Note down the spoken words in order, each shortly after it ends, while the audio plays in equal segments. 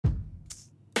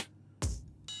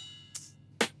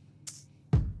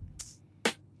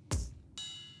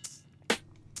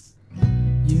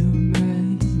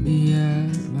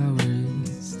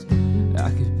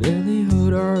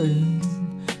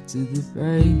to the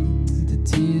rain, the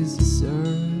tears are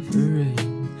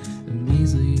suffering. A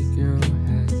measly girl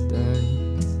had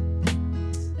died.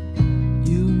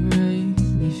 You made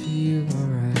me feel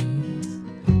alright,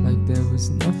 like there was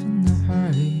nothing to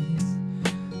hide.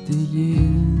 The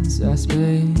years I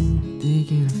spent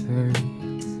thinking of her,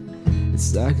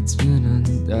 it's like it's been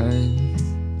undone.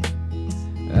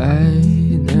 I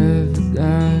never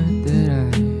thought that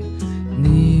I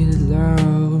needed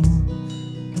love.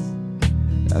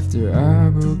 After I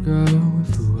broke up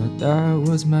with who I thought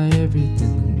was my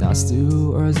everything, and I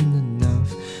still wasn't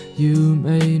enough. You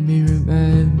made me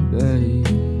remember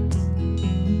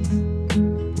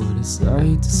what it's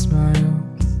like to smile,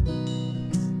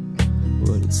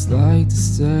 what it's like to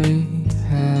stay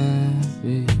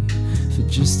happy for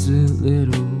just a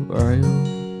little while.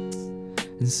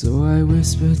 And so I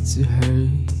whispered to her,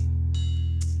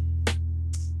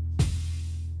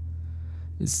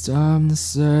 it's time to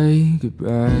say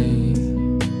goodbye.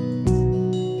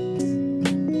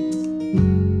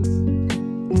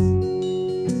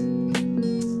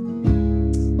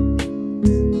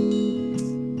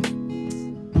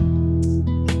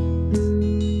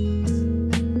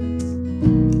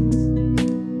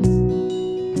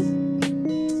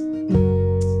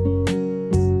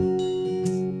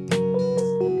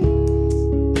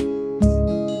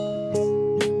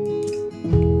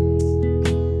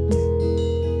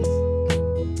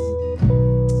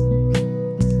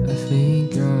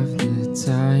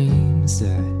 Times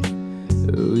that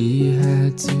we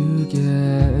had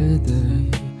together,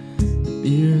 the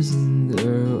beers and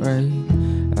the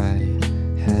wine, I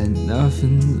had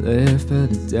nothing left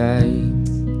but a day.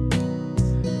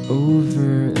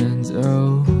 Over and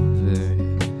over,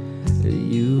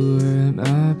 you were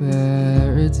my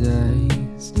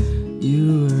paradise,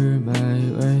 you were my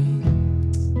way,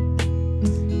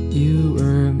 you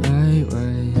were my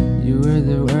way, you were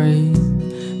the way,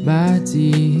 my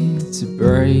dear, to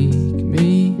break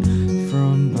me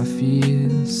from my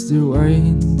fears, the way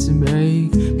to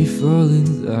make me fall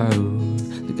in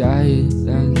love, the guy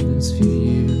that those few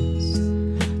years.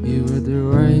 You were the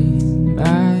way,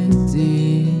 my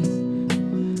dear,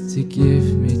 to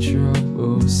give me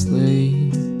trouble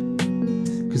sleep,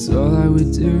 'cause all I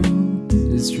would do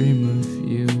is dream of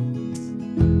you.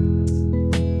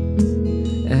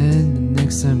 And the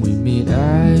next time we meet,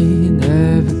 I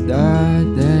never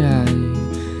thought that I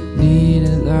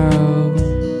needed love.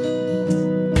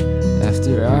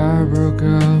 After I broke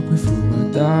up with who I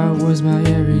thought was my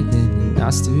everything, and I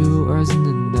still wasn't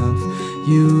enough.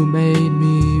 You made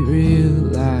me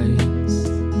realize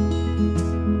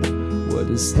what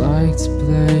it's like to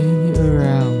play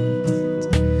around,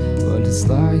 what it's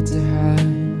like to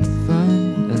have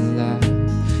fun and laugh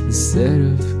instead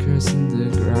of cursing the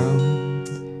ground.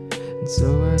 And so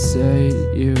I say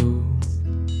to you,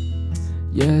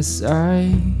 yes,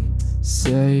 I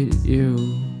say to you,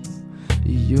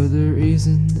 you're the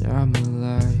reason I'm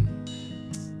alive,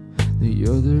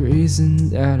 you're the reason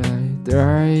that I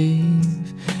thrive.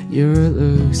 Your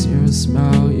looks, your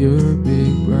smile, your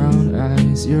big brown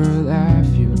eyes, your laugh,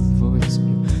 your voice,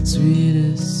 your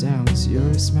sweetest sounds,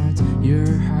 your smart, your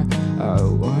hot. I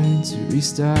want to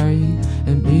restart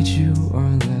and meet you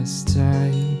one last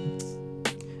time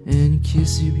and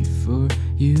kiss you before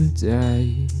you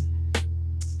die.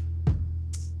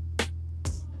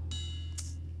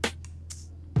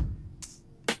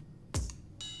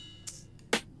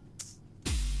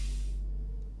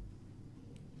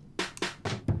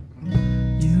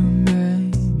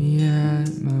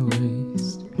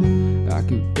 I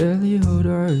could barely hold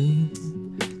on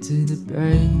to the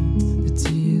pain, the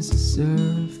tears that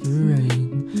serve the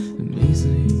rain, a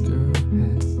measly girl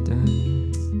had done.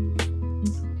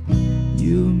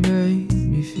 You made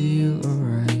me feel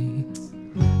alright,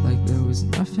 like there was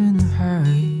nothing to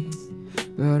hide,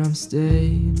 but I'm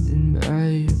staying in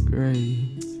my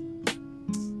grave.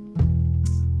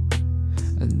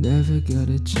 I never got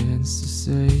a chance to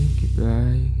say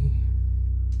goodbye.